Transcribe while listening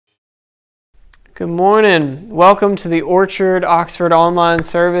Good morning. Welcome to the Orchard Oxford online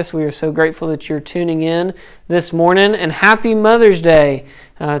service. We are so grateful that you're tuning in this morning, and happy Mother's Day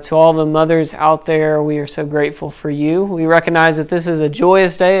to all the mothers out there. We are so grateful for you. We recognize that this is a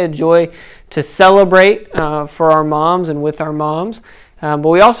joyous day, a joy to celebrate for our moms and with our moms. But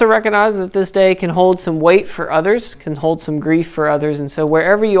we also recognize that this day can hold some weight for others, can hold some grief for others. And so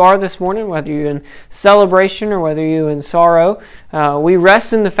wherever you are this morning, whether you're in celebration or whether you're in sorrow, we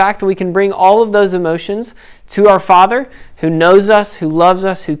rest in the fact that we can bring all of those emotions to our Father who knows us, who loves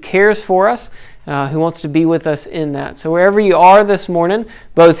us, who cares for us, who wants to be with us in that. So wherever you are this morning,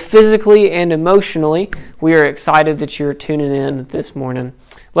 both physically and emotionally, we are excited that you're tuning in this morning.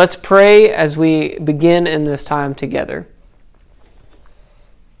 Let's pray as we begin in this time together.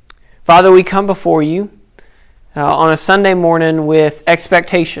 Father, we come before you on a Sunday morning with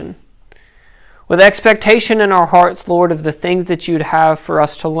expectation. With expectation in our hearts, Lord, of the things that you'd have for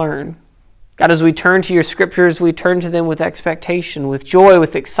us to learn. God, as we turn to your scriptures, we turn to them with expectation, with joy,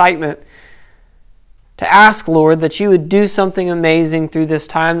 with excitement, to ask, Lord, that you would do something amazing through this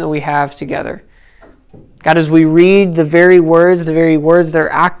time that we have together. God, as we read the very words that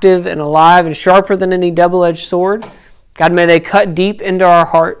are active and alive and sharper than any double-edged sword, God, may they cut deep into our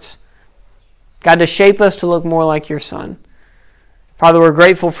hearts. God, to shape us to look more like your Son. Father, we're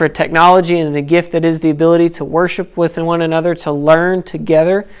grateful for technology and the gift that is the ability to worship with one another, to learn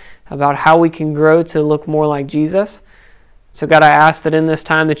together about how we can grow to look more like Jesus. So God, I ask that in this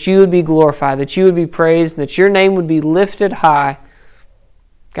time that you would be glorified, that you would be praised, and that your name would be lifted high.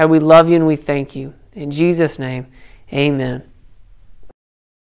 God, we love you and we thank you. In Jesus' name, amen.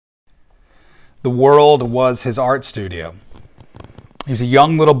 The world was his art studio. He was a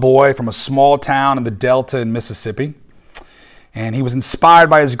young little boy from a small town in the Delta in Mississippi, and he was inspired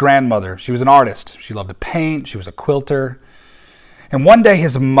by his grandmother. She was an artist. She loved to paint. She was a quilter. And one day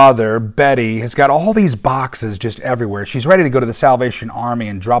his mother, Betty, has got all these boxes just everywhere. She's ready to go to the Salvation Army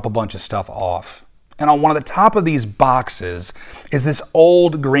and drop a bunch of stuff off. And on one of the top of these boxes is this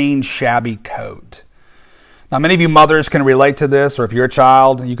old green shabby coat. Now, many of you mothers can relate to this, or if you're a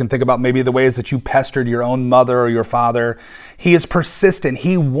child, you can think about maybe the ways that you pestered your own mother or your father. He is persistent.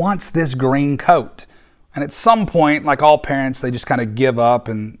 He wants this green coat. And at some point, like all parents, they just kind of give up,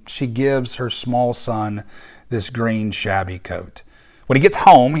 and she gives her small son this green shabby coat. When he gets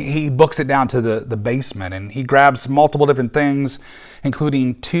home, he books it down to the basement, and he grabs multiple different things,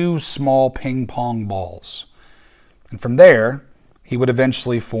 including 2 small ping pong balls. And from there, he would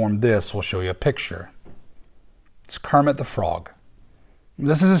eventually form this. We'll show you a picture. It's Kermit the Frog.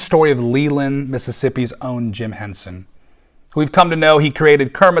 This is a story of Leland, Mississippi's own Jim Henson. We've come to know he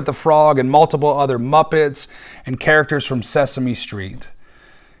created Kermit the Frog and multiple other Muppets and characters from Sesame Street.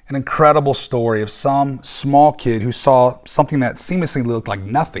 An incredible story of some small kid who saw something that seemingly looked like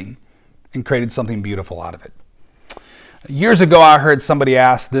nothing and created something beautiful out of it. Years ago, I heard somebody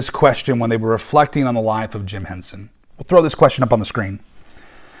ask this question when they were reflecting on the life of Jim Henson. We'll throw this question up on the screen.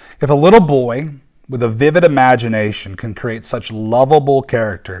 If a little boy with a vivid imagination can create such lovable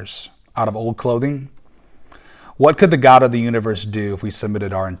characters out of old clothing, what could the God of the universe do if we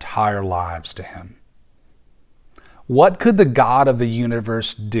submitted our entire lives to him? What could the God of the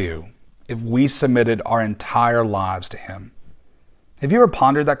universe do if we submitted our entire lives to him? Have you ever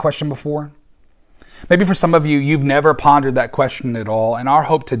pondered that question before? Maybe for some of you, you've never pondered that question at all, and our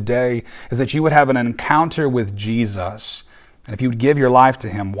hope today is that you would have an encounter with Jesus. And if you would give your life to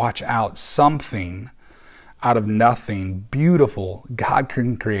him, watch out, something out of nothing, beautiful, God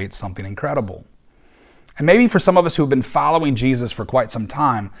can create something incredible. And maybe for some of us who have been following Jesus for quite some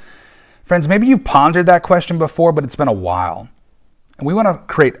time, friends, maybe you've pondered that question before, but it's been a while. And we want to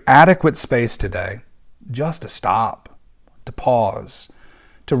create adequate space today just to stop, to pause,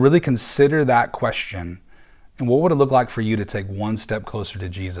 to really consider that question. And what would it look like for you to take one step closer to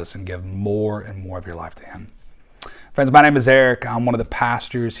Jesus and give more and more of your life to him? Friends, my name is Eric. I'm one of the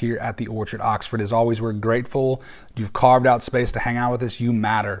pastors here at the Orchard Oxford. As always, we're grateful you've carved out space to hang out with us. You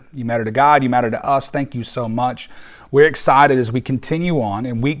matter. You matter to God. You matter to us. Thank you so much. We're excited as we continue on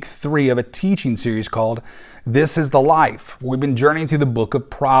in week 3 of a teaching series called This is the Life. We've been journeying through the book of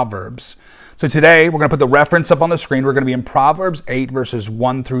Proverbs. So today, we're going to put the reference up on the screen. We're going to be in Proverbs 8, verses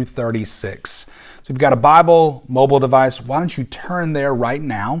 1 through 36. So if you've got a Bible, mobile device, why don't you turn there right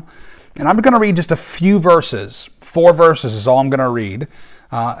now? And I'm going to read just a few verses. 4 verses is all I'm going to read.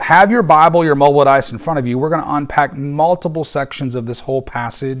 Have your Bible, your mobile device in front of you. We're going to unpack multiple sections of this whole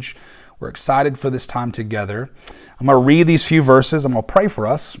passage. We're excited for this time together. I'm going to read these few verses. I'm going to pray for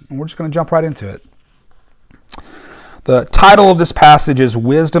us, and we're just going to jump right into it. The title of this passage is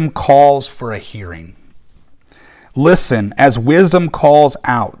Wisdom Calls for a Hearing. Listen as wisdom calls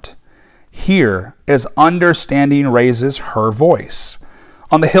out. Here, as understanding raises her voice.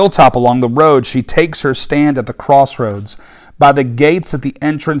 On the hilltop along the road, she takes her stand at the crossroads. By the gates at the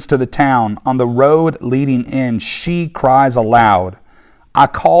entrance to the town, on the road leading in, she cries aloud, I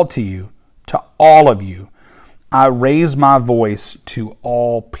call to you, to all of you. I raise my voice to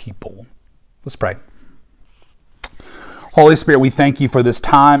all people. Let's pray. Holy Spirit, we thank you for this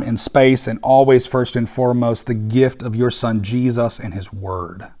time and space, and always, first and foremost, the gift of your Son, Jesus, and his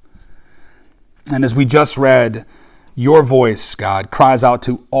word. And as we just read, your voice, God, cries out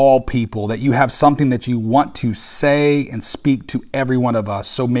to all people that you have something that you want to say and speak to every one of us.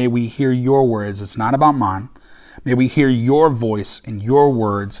 So may we hear your words. It's not about mine. May we hear your voice and your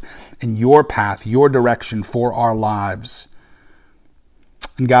words and your path, your direction for our lives.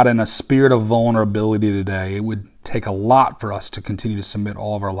 And God, in a spirit of vulnerability today, it would take a lot for us to continue to submit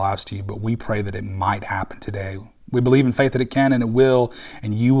all of our lives to you, but we pray that it might happen today. We believe in faith that it can, and it will,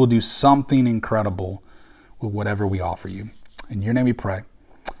 and you will do something incredible with whatever we offer you. In your name we pray.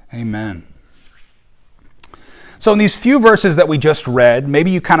 Amen. So in these few verses that we just read,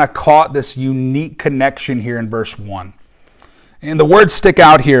 maybe you kind of caught this unique connection here in verse 1. And the words stick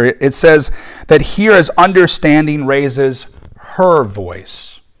out here. It says that here as understanding raises her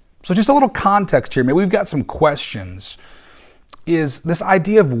voice. So just a little context here. Maybe we've got some questions. Is this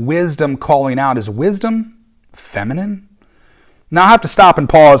idea of wisdom calling out, is wisdom feminine? Now I have to stop and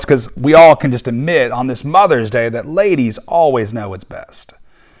pause because we all can just admit on this Mother's Day that ladies always know what's best.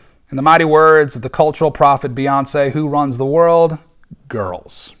 In the mighty words of the cultural prophet Beyonce, who runs the world?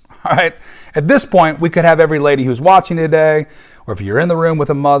 Girls. All right. At this point, we could have every lady who's watching today, or if you're in the room with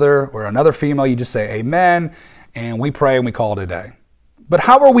a mother or another female, you just say amen, and we pray and we call it a day. But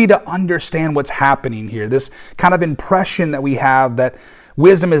how are we to understand what's happening here? This kind of impression that we have that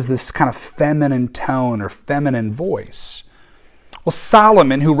wisdom is this kind of feminine tone or feminine voice. Well,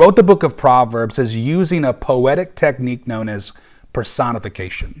 Solomon, who wrote the book of Proverbs, is using a poetic technique known as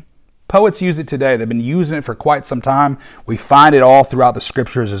personification. Poets use it today. They've been using it for quite some time. We find it all throughout the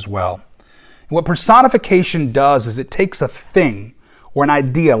scriptures as well. And what personification does is it takes a thing or an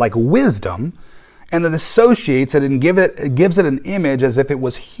idea like wisdom and it associates it and gives it an image as if it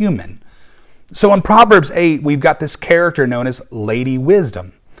was human. So in Proverbs 8, we've got this character known as Lady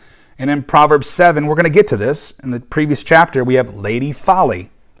Wisdom. And in Proverbs 7, we're going to get to this. In the previous chapter, we have Lady Folly.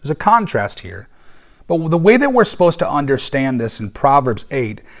 There's a contrast here. But the way that we're supposed to understand this in Proverbs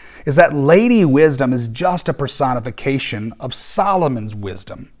 8 is that Lady Wisdom is just a personification of Solomon's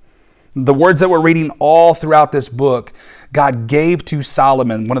wisdom. The words that we're reading all throughout this book, God gave to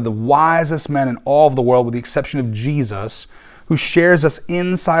Solomon, one of the wisest men in all of the world, with the exception of Jesus, who shares us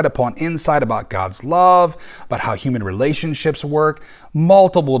insight upon insight about God's love, about how human relationships work,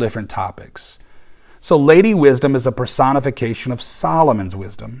 multiple different topics. So Lady Wisdom is a personification of Solomon's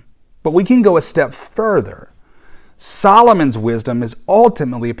wisdom. But we can go a step further. Solomon's wisdom is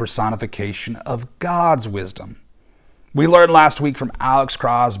ultimately a personification of God's wisdom. We learned last week from Alex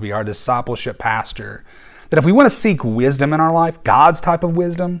Crosby, our discipleship pastor, that if we want to seek wisdom in our life, God's type of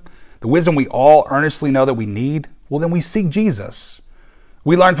wisdom, the wisdom we all earnestly know that we need, well, then we seek Jesus.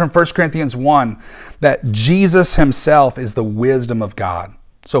 We learned from 1 Corinthians 1 that Jesus himself is the wisdom of God.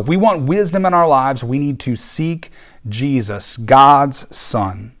 So if we want wisdom in our lives, we need to seek Jesus, God's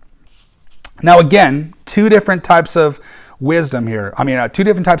Son. Now again, two different types of wisdom here. Two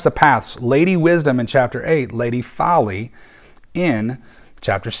different types of paths. Lady Wisdom in chapter 8, Lady Folly in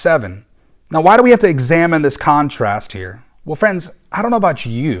chapter 7. Now why do we have to examine this contrast here? Well, friends, I don't know about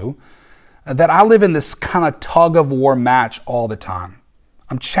you, that I live in this kind of tug-of-war match all the time.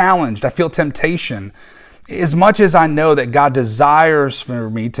 I'm challenged. I feel temptation. As much as I know that God desires for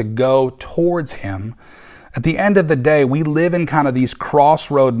me to go towards him, at the end of the day, we live in kind of these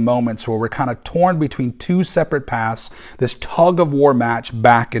crossroad moments where we're kind of torn between two separate paths, this tug-of-war match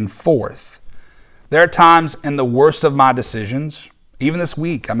back and forth. There are times in the worst of my decisions, even this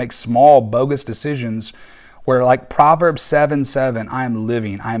week, I make small, bogus decisions where, like Proverbs 7:7, I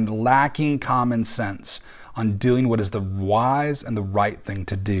am lacking common sense on doing what is the wise and the right thing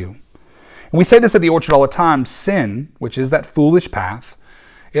to do. And we say this at the Orchard all the time, sin, which is that foolish path,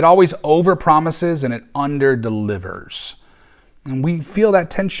 it always overpromises and it underdelivers. And we feel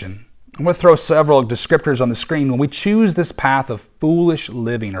that tension. I'm going to throw several descriptors on the screen. When we choose this path of foolish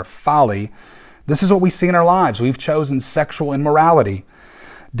living or folly, this is what we see in our lives. We've chosen sexual immorality,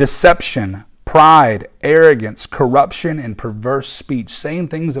 deception, pride, arrogance, corruption, and perverse speech, saying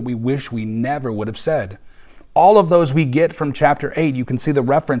things that we wish we never would have said. All of those we get from chapter 8. You can see the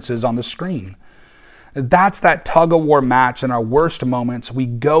references on the screen. That's that tug-of-war match. In our worst moments, we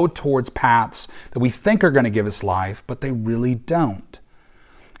go towards paths that we think are going to give us life, but they really don't.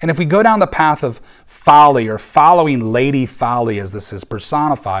 And if we go down the path of folly or following Lady Folly, as this is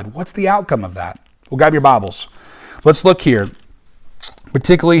personified, what's the outcome of that? Well, grab your Bibles. Let's look here,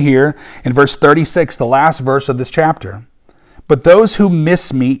 particularly here in verse 36, the last verse of this chapter. But those who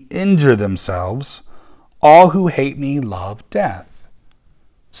miss me injure themselves. All who hate me love death.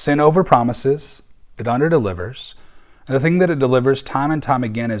 Sin overpromises. It underdelivers. And the thing that it delivers time and time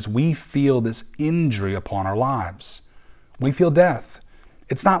again is we feel this injury upon our lives. We feel death.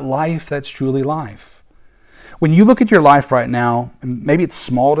 It's not life that's truly life. When you look at your life right now, and maybe it's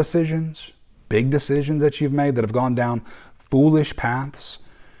small decisions, big decisions that you've made that have gone down foolish paths,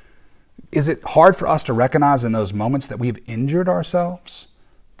 is it hard for us to recognize in those moments that we've injured ourselves?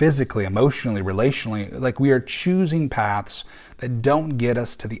 Physically, emotionally, relationally, like we are choosing paths that don't get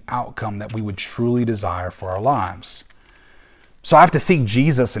us to the outcome that we would truly desire for our lives. So I have to seek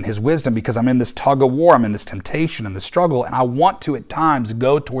Jesus and his wisdom because I'm in this tug of war, I'm in this temptation and this struggle, and I want to at times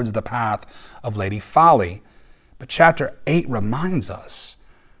go towards the path of Lady Folly. But chapter 8 reminds us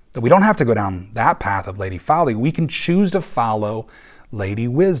that we don't have to go down that path of Lady Folly. We can choose to follow Lady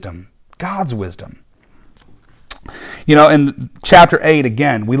Wisdom, God's wisdom. You know, in chapter 8,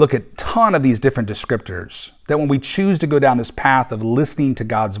 again, we look at a ton of these different descriptors that when we choose to go down this path of listening to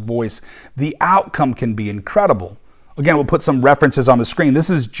God's voice, the outcome can be incredible. Again, we'll put some references on the screen. This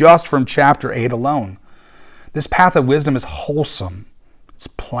is just from chapter 8 alone. This path of wisdom is wholesome. It's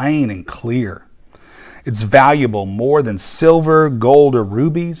plain and clear. It's valuable more than silver, gold, or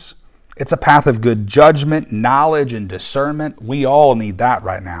rubies. It's a path of good judgment, knowledge, and discernment. We all need that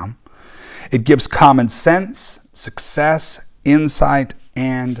right now. It gives common sense, success, insight,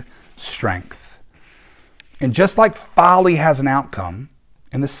 and strength. And just like folly has an outcome,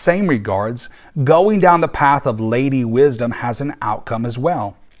 in the same regards, going down the path of Lady Wisdom has an outcome as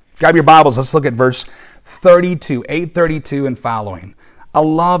well. Grab your Bibles. Let's look at verse 32, 832 and following. I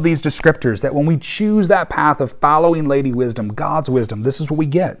love these descriptors that when we choose that path of following Lady Wisdom, God's wisdom, this is what we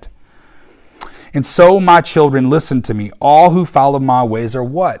get. And so, my children, listen to me. All who follow my ways are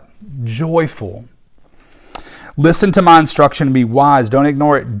what? Joyful. Listen to my instruction and be wise. Don't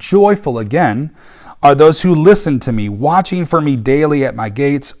ignore it. Joyful, again, are those who listen to me, watching for me daily at my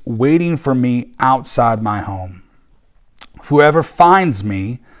gates, waiting for me outside my home. Whoever finds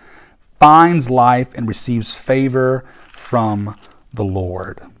me finds life and receives favor from the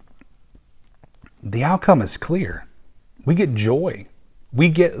Lord. The outcome is clear. We get joy. We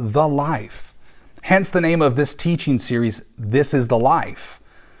get the life. Hence the name of this teaching series, This is the Life.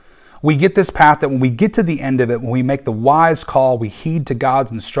 We get this path that when we get to the end of it, when we make the wise call, we heed to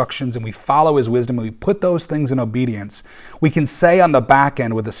God's instructions and we follow his wisdom and we put those things in obedience, we can say on the back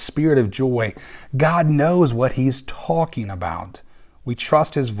end with a spirit of joy, God knows what he's talking about. We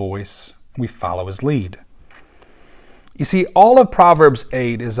trust his voice, we follow his lead. You see, all of Proverbs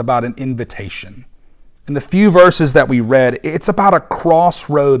 8 is about an invitation. In the few verses that we read, it's about a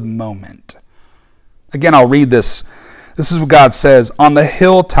crossroad moment. Again, I'll read this. This is what God says. On the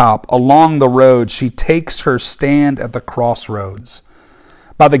hilltop along the road, she takes her stand at the crossroads.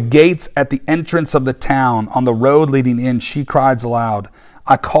 By the gates at the entrance of the town, on the road leading in, she cries aloud,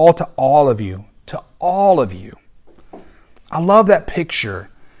 I call to all of you, to all of you. I love that picture.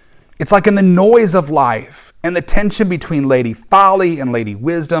 It's like in the noise of life and the tension between Lady Folly and Lady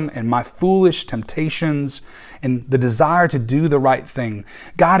Wisdom and my foolish temptations and the desire to do the right thing.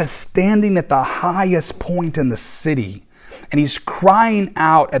 God is standing at the highest point in the city and he's crying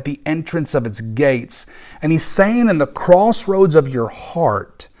out at the entrance of its gates. And he's saying in the crossroads of your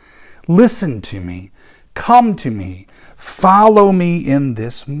heart, listen to me, come to me, follow me in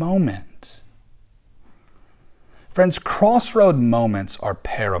this moment. Friends, crossroad moments are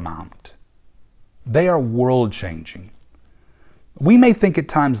paramount. They are world-changing. We may think at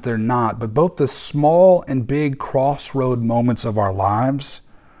times they're not, but both the small and big crossroad moments of our lives,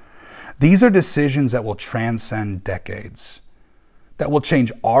 these are decisions that will transcend decades, that will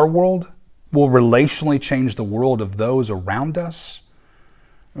change our world, will relationally change the world of those around us,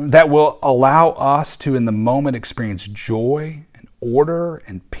 that will allow us to, in the moment, experience joy and order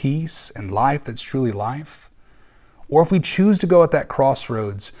and peace and life that's truly life. Or if we choose to go at that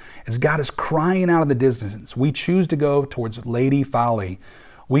crossroads, as God is crying out of the distance, we choose to go towards Lady Folly,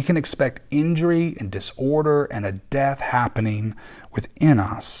 we can expect injury and disorder and a death happening within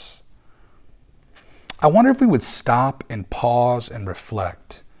us. I wonder if we would stop and pause and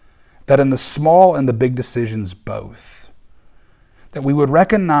reflect that in the small and the big decisions both, that we would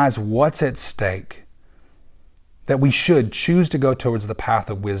recognize what's at stake, that we should choose to go towards the path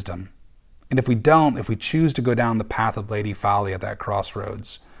of wisdom. And if we don't, if we choose to go down the path of Lady Folly at that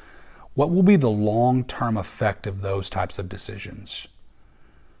crossroads, what will be the long-term effect of those types of decisions?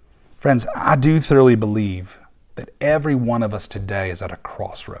 Friends, I do thoroughly believe that every one of us today is at a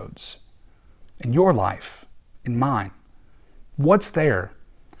crossroads. In your life, in mine. What's there?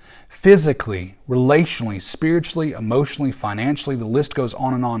 Physically, relationally, spiritually, emotionally, financially, the list goes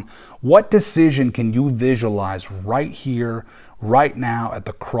on and on. What decision can you visualize right here, right now at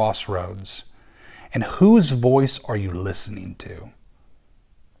the crossroads? And whose voice are you listening to?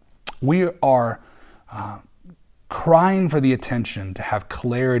 We are crying for the attention to have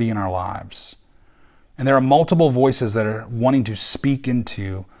clarity in our lives. And there are multiple voices that are wanting to speak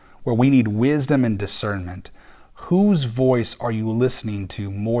into where we need wisdom and discernment. Whose voice are you listening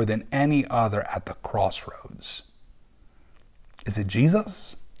to more than any other at the crossroads? Is it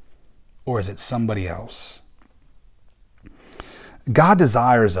Jesus or is it somebody else? God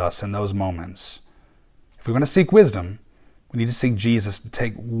desires us in those moments. If we're going to seek wisdom, we need to seek Jesus to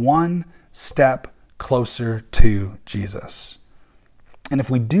take one step closer to Jesus. And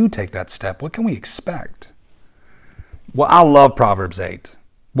if we do take that step, what can we expect? Well, I love Proverbs 8.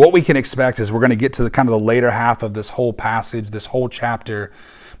 What we can expect is we're going to get to the kind of the later half of this whole passage, this whole chapter.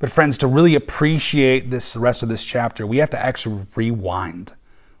 But friends, to really appreciate the rest of this chapter, we have to actually rewind.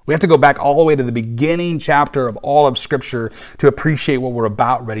 We have to go back all the way to the beginning chapter of all of Scripture to appreciate what we're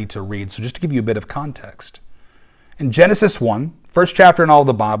about ready to read. So just to give you a bit of context. In Genesis 1, first chapter in all of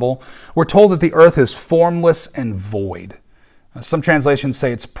the Bible, we're told that the earth is formless and void. Some translations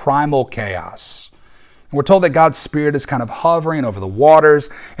say it's primal chaos. And we're told that God's Spirit is kind of hovering over the waters,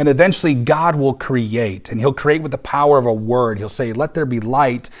 and eventually God will create, and He'll create with the power of a word. He'll say, "Let there be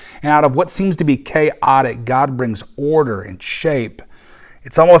light," and out of what seems to be chaotic, God brings order and shape.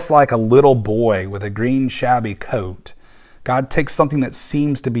 It's almost like a little boy with a green shabby coat. God takes something that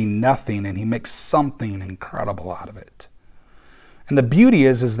seems to be nothing, and He makes something incredible out of it. And the beauty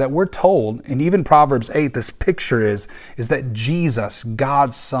is that we're told, and even Proverbs 8, this picture is that Jesus,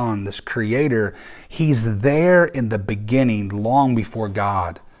 God's Son, this Creator, He's there in the beginning long before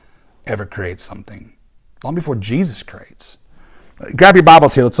God ever creates something. Long before Jesus creates. Grab your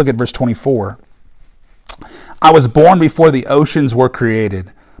Bibles here. Let's look at verse 24. I was born before the oceans were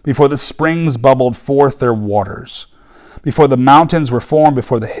created, before the springs bubbled forth their waters. Before the mountains were formed,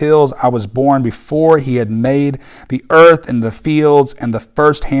 before the hills, I was born, before He had made the earth and the fields and the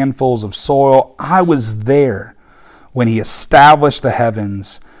first handfuls of soil. I was there when He established the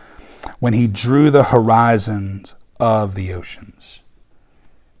heavens, when He drew the horizons of the oceans.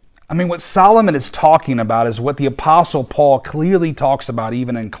 I mean, what Solomon is talking about is what the Apostle Paul clearly talks about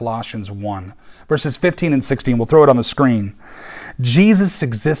even in Colossians 1. Verses 15 and 16, we'll throw it on the screen. Jesus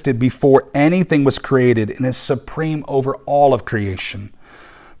existed before anything was created and is supreme over all of creation.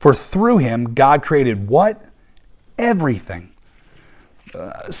 For through Him, God created what? Everything.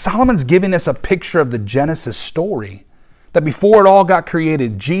 Solomon's giving us a picture of the Genesis story. That before it all got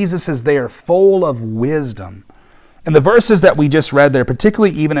created, Jesus is there full of wisdom. And the verses that we just read there,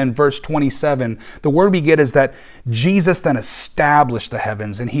 particularly even in verse 27, the word we get is that Jesus then established the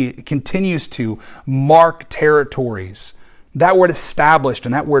heavens and He continues to mark territories. That word established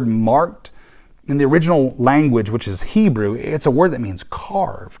and that word marked, in the original language, which is Hebrew, it's a word that means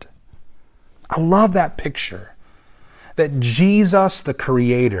carved. I love that picture. That Jesus, the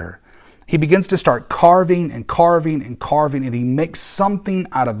Creator, He begins to start carving and carving and carving, and He makes something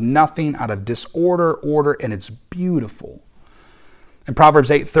out of nothing, out of disorder, order, and it's beautiful. In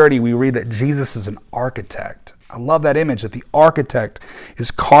Proverbs 8:30, we read that Jesus is an architect. I love that image, that the architect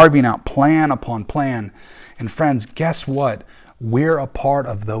is carving out plan upon plan. And friends, guess what? We're a part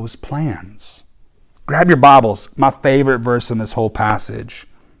of those plans. Grab your Bibles, my favorite verse in this whole passage.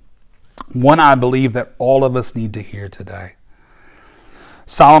 One I believe that all of us need to hear today.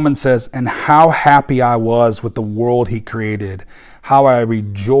 Solomon says, "And how happy I was with the world He created, how I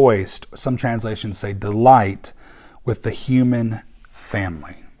rejoiced," some translations say delight, "with the human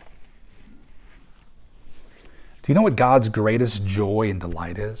family." Do you know what God's greatest joy and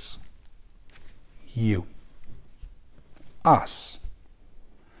delight is? You. Us.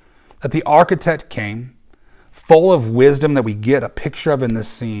 That the architect came, full of wisdom that we get a picture of in this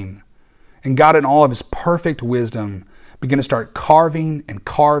scene, and God in all of His perfect wisdom began to start carving and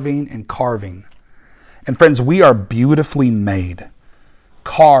carving and carving. And friends, we are beautifully made,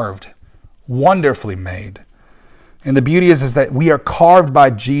 carved, wonderfully made. And the beauty is that we are carved by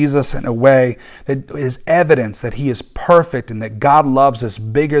Jesus in a way that is evidence that He is perfect and that God loves us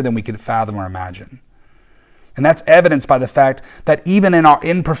bigger than we can fathom or imagine. And that's evidenced by the fact that even in our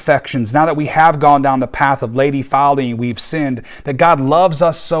imperfections, now that we have gone down the path of lady defilement, we've sinned, that God loves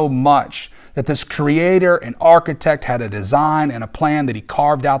us so much that this Creator and architect had a design and a plan that He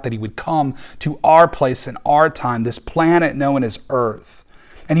carved out, that He would come to our place in our time, this planet known as Earth.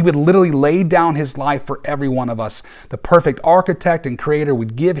 And he would literally lay down his life for every one of us. The perfect architect and creator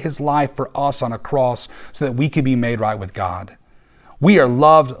would give his life for us on a cross so that we could be made right with God. We are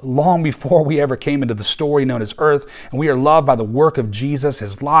loved long before we ever came into the story known as earth, and we are loved by the work of Jesus,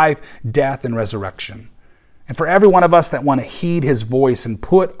 his life, death, and resurrection. And for every one of us that want to heed his voice and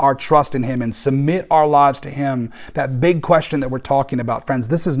put our trust in him and submit our lives to him, that big question that we're talking about, friends,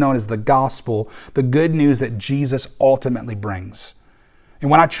 this is known as the gospel, the good news that Jesus ultimately brings. And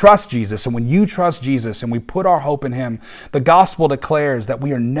when I trust Jesus, and when you trust Jesus and we put our hope in him, the gospel declares that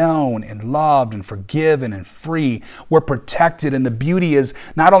we are known and loved and forgiven and free. We're protected. And the beauty is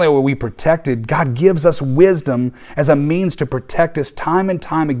not only are we protected, God gives us wisdom as a means to protect us time and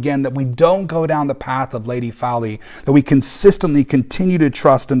time again, that we don't go down the path of Lady Folly, that we consistently continue to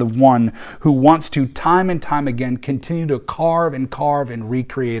trust in the one who wants to time and time again continue to carve and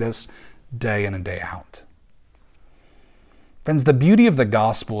recreate us day in and day out. Friends, the beauty of the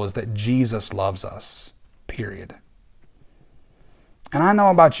gospel is that Jesus loves us, period. And I know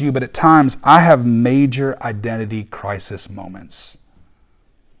about you, but at times I have major identity crisis moments.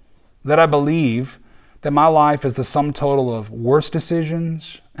 That I believe that my life is the sum total of worst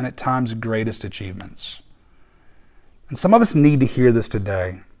decisions and at times greatest achievements. And some of us need to hear this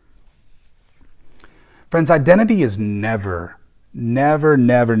today. Friends, identity is never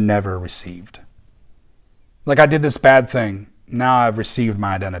received. Like, I did this bad thing. Now I've received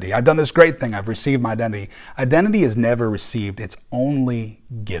my identity. I've done this great thing. I've received my identity. Identity is never received. It's only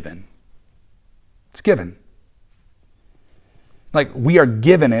given. It's given. Like, we are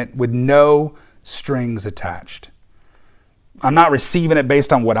given it with no strings attached. I'm not receiving it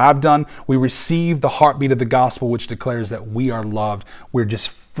based on what I've done. We receive the heartbeat of the gospel, which declares that we are loved. We're just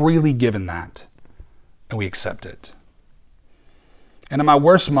freely given that, and we accept it. And in my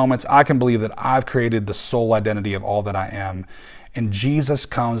worst moments, I can believe that I've created the sole identity of all that I am. And Jesus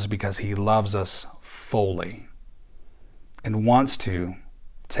comes because he loves us fully and wants to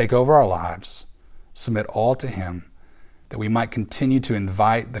take over our lives, submit all to him, that we might continue to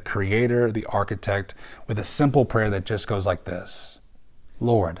invite the creator, the architect, with a simple prayer that just goes like this: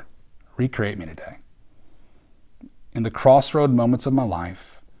 Lord, recreate me today. In the crossroad moments of my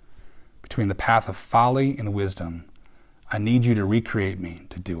life, between the path of folly and wisdom, I need you to recreate me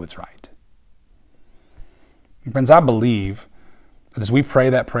to do what's right. And friends, I believe that as we pray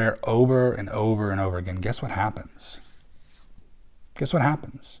that prayer over and over and over again, guess what happens? Guess what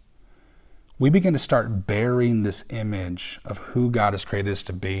happens? We begin to start bearing this image of who God has created us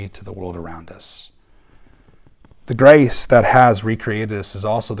to be to the world around us. The grace that has recreated us is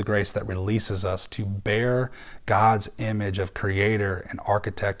also the grace that releases us to bear God's image of creator and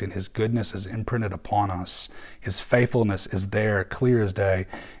architect, and his goodness is imprinted upon us. His faithfulness is there, clear as day,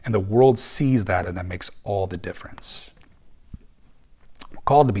 and the world sees that, and it makes all the difference. We're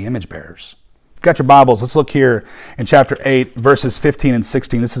called to be image bearers. Got your Bibles? Let's look here in chapter 8, verses 15 and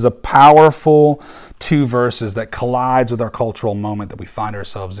 16. This is a powerful 2 verses that collides with our cultural moment that we find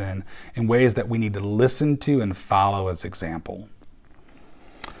ourselves in ways that we need to listen to and follow as example.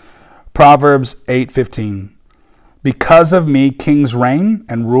 Proverbs 8:15. Because of me, kings reign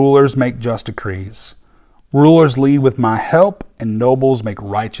and rulers make just decrees. Rulers lead with my help and nobles make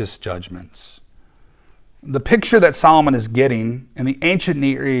righteous judgments. The picture that Solomon is getting in the ancient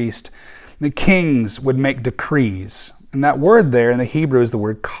Near East, the kings would make decrees. And that word there in the Hebrew is the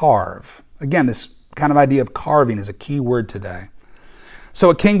word carve. Again, this kind of idea of carving is a key word today. So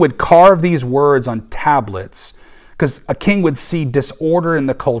a king would carve these words on tablets because a king would see disorder in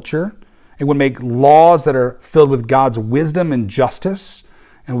the culture. It would make laws that are filled with God's wisdom and justice,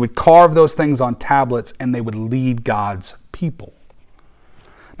 and would carve those things on tablets, and they would lead God's people.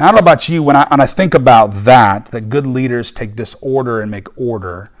 Now, I don't know about you, when I think about that good leaders take disorder and make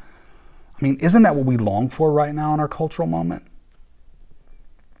order, I mean, isn't that what we long for right now in our cultural moment?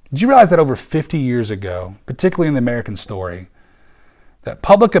 Did you realize that over 50 years ago, particularly in the American story, that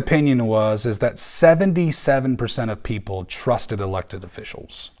public opinion is that 77% of people trusted elected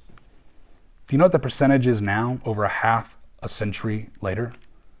officials? Do you know what the percentage is now, over half a century later?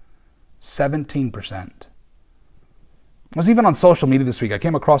 17%. I was even on social media this week. I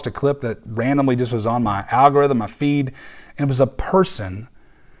came across a clip that randomly just was on my algorithm, my feed, and it was a person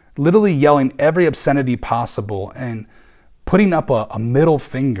literally yelling every obscenity possible and putting up a middle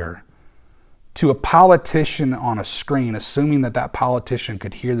finger to a politician on a screen, assuming that politician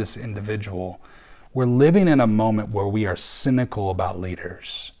could hear this individual. We're living in a moment where we are cynical about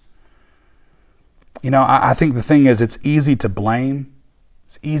leaders. You know, I think the thing is, it's easy to blame.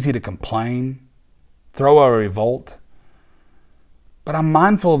 It's easy to complain, throw a revolt. But I'm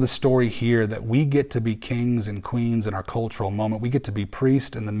mindful of the story here that we get to be kings and queens in our cultural moment. We get to be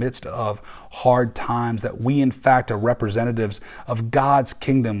priests in the midst of hard times, that we in fact are representatives of God's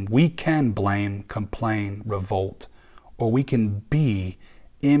kingdom. We can blame, complain, revolt, or we can be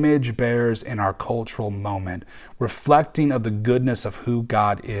image bearers in our cultural moment, reflecting of the goodness of who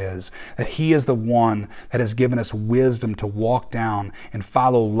God is, that He is the one that has given us wisdom to walk down and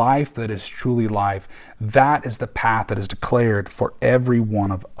follow life that is truly life. That is the path that is declared for every one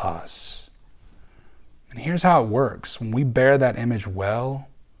of us. And here's how it works. When we bear that image well,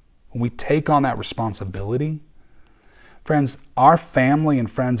 when we take on that responsibility, friends, our family and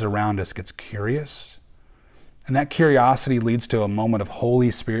friends around us gets curious. And that curiosity leads to a moment of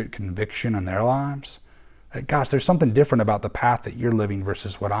Holy Spirit conviction in their lives. That, gosh, there's something different about the path that you're living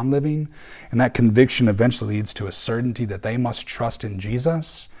versus what I'm living. And that conviction eventually leads to a certainty that they must trust in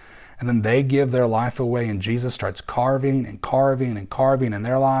Jesus. And then they give their life away, and Jesus starts carving and carving and carving in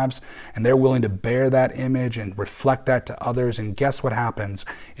their lives. And they're willing to bear that image and reflect that to others. And guess what happens?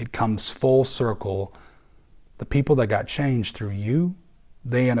 It comes full circle. The people that got changed through you,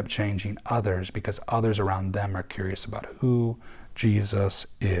 they end up changing others because others around them are curious about who Jesus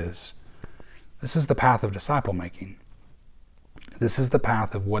is. This is the path of disciple making. This is the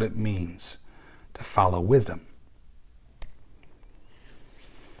path of what it means to follow wisdom.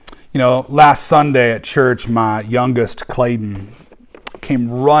 You know, last Sunday at church, my youngest, Clayton, came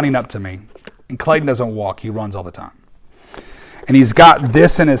running up to me. And Clayton doesn't walk, he runs all the time. And he's got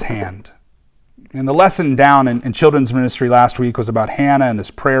this in his hand. And the lesson down in children's ministry last week was about Hannah and this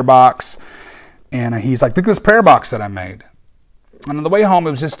prayer box. And he's like, look at this prayer box that I made. And on the way home,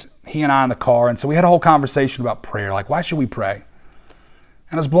 it was just he and I in the car. And so we had a whole conversation about prayer. Like, why should we pray?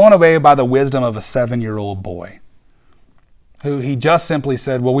 And I was blown away by the wisdom of a 7-year-old boy who he just simply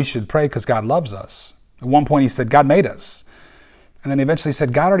said, well, we should pray because God loves us. At one point, he said, God made us. And then he eventually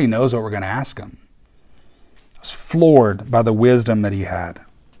said, God already knows what we're going to ask him. I was floored by the wisdom that he had.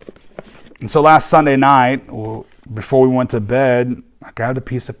 And so last Sunday night, before we went to bed, I grabbed a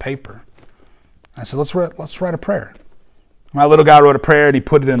piece of paper. I said, let's write a prayer. My little guy wrote a prayer and he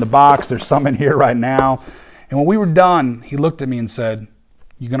put it in the box. There's some in here right now. And when we were done, he looked at me and said,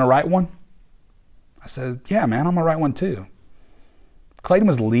 you going to write one? I said, yeah, man, I'm going to write one too. Clayton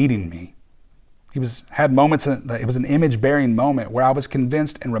was leading me. He had moments, it was an image-bearing moment where I was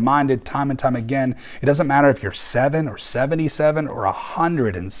convinced and reminded time and time again, it doesn't matter if you're 7 or 77 or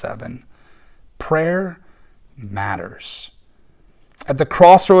 107. Prayer matters. At the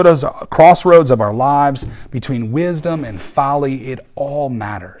crossroads of our lives, between wisdom and folly, it all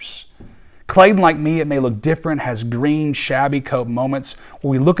matters. Clayton, like me, it may look different, has green, shabby coat moments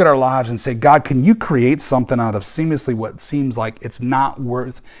where we look at our lives and say, God, can you create something out of seamlessly what seems like it's not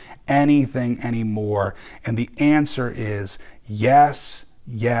worth anything anymore? And the answer is yes,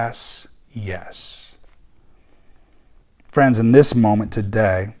 yes, yes. Friends, in this moment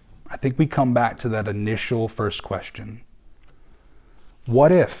today, I think we come back to that initial first question.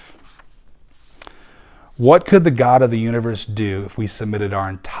 What if? What could the God of the universe do if we submitted our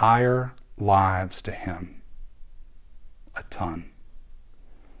entire lives to Him? A ton.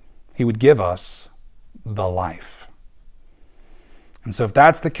 He would give us the life. And so if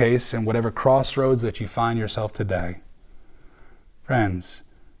that's the case, in whatever crossroads that you find yourself today, friends,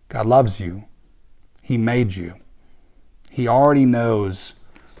 God loves you. He made you. He already knows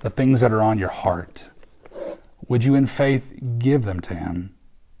the things that are on your heart. Would you in faith give them to Him?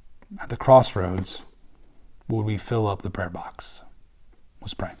 At the crossroads, would we fill up the prayer box?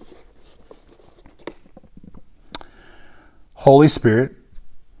 Let's pray. Holy Spirit,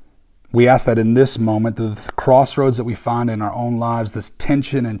 we ask that in this moment, the crossroads that we find in our own lives, this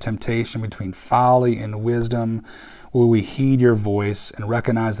tension and temptation between folly and wisdom, will we heed your voice and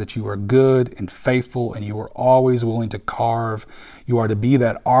recognize that you are good and faithful and you are always willing to carve. You are to be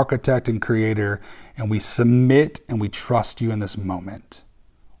that architect and creator, and we submit and we trust you in this moment.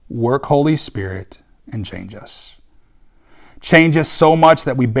 Work, Holy Spirit, and change us. Change us so much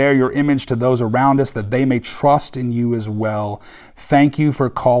that we bear your image to those around us, that they may trust in you as well. Thank you for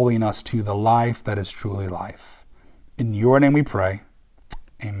calling us to the life that is truly life. In your name we pray.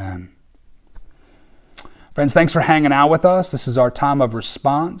 Amen. Friends, thanks for hanging out with us. This is our time of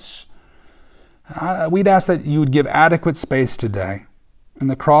response. We'd ask that you would give adequate space today in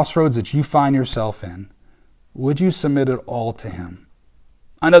the crossroads that you find yourself in. Would you submit it all to Him?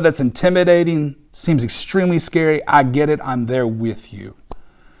 I know that's intimidating, seems extremely scary. I get it. I'm there with you.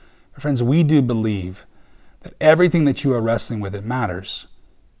 But friends, we do believe that everything that you are wrestling with, it matters.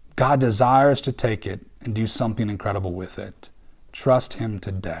 God desires to take it and do something incredible with it. Trust Him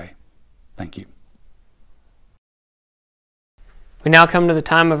today. Thank you. We now come to the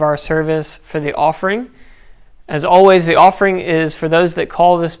time of our service for the offering. As always, the offering is for those that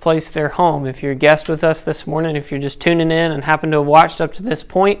call this place their home. If you're a guest with us this morning, if you're just tuning in and happen to have watched up to this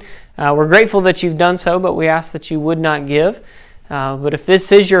point, we're grateful that you've done so, but we ask that you would not give. But if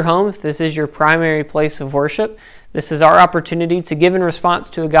this is your home, if this is your primary place of worship, this is our opportunity to give in response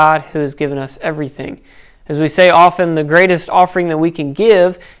to a God who has given us everything. As we say often, the greatest offering that we can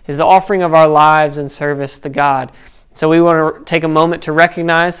give is the offering of our lives in service to God. So we want to take a moment to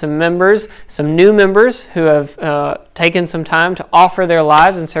recognize some members, some new members who have taken some time to offer their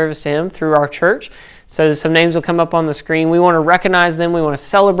lives in service to Him through our church. So some names will come up on the screen. We want to recognize them. We want to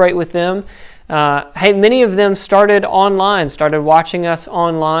celebrate with them. Many of them started online, started watching us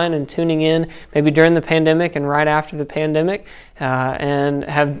online and tuning in maybe during the pandemic and right after the pandemic, and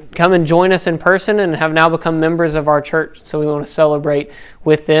have come and joined us in person and have now become members of our church. So we want to celebrate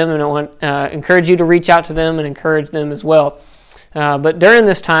with them, and I want to encourage you to reach out to them and encourage them as well. But during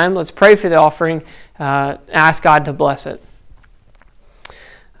this time, let's pray for the offering, ask God to bless it.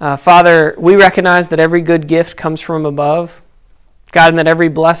 Father, we recognize that every good gift comes from above, God, and that every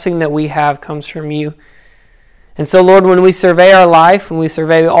blessing that we have comes from You. And so, Lord, when we survey our life, when we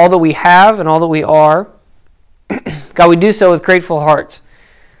survey all that we have and all that we are, God, we do so with grateful hearts.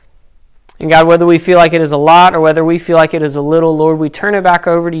 And God, whether we feel like it is a lot or whether we feel like it is a little, Lord, we turn it back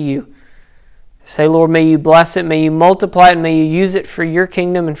over to You. Say, Lord, may You bless it, may You multiply it, and may You use it for Your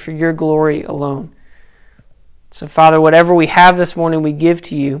kingdom and for Your glory alone. So, Father, whatever we have this morning, we give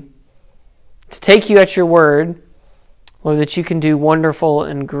to You to take You at Your word, Lord, that You can do wonderful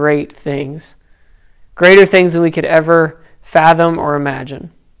and great things, greater things than we could ever fathom or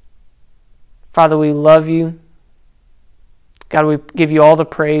imagine. Father, we love You. God, we give You all the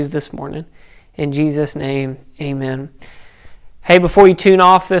praise this morning. In Jesus' name, amen. Hey, before you tune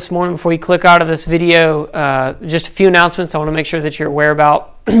off this morning, before you click out of this video, just a few announcements I want to make sure that you're aware about.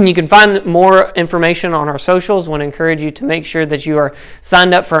 You can find more information on our socials. I want to encourage you to make sure that you are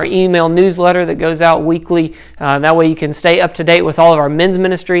signed up for our email newsletter that goes out weekly. That way you can stay up to date with all of our men's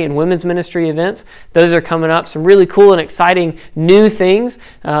ministry and women's ministry events. Those are coming up. Some really cool and exciting new things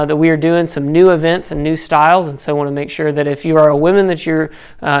that we are doing, some new events and new styles. And so I want to make sure that if you are a woman that you're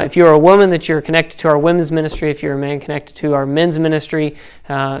connected to our women's ministry, if you're a man connected to our men's ministry.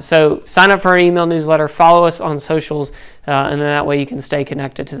 So sign up for our email newsletter, follow us on socials, and then that way you can stay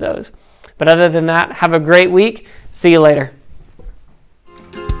connected to those. But other than that, have a great week. See you later.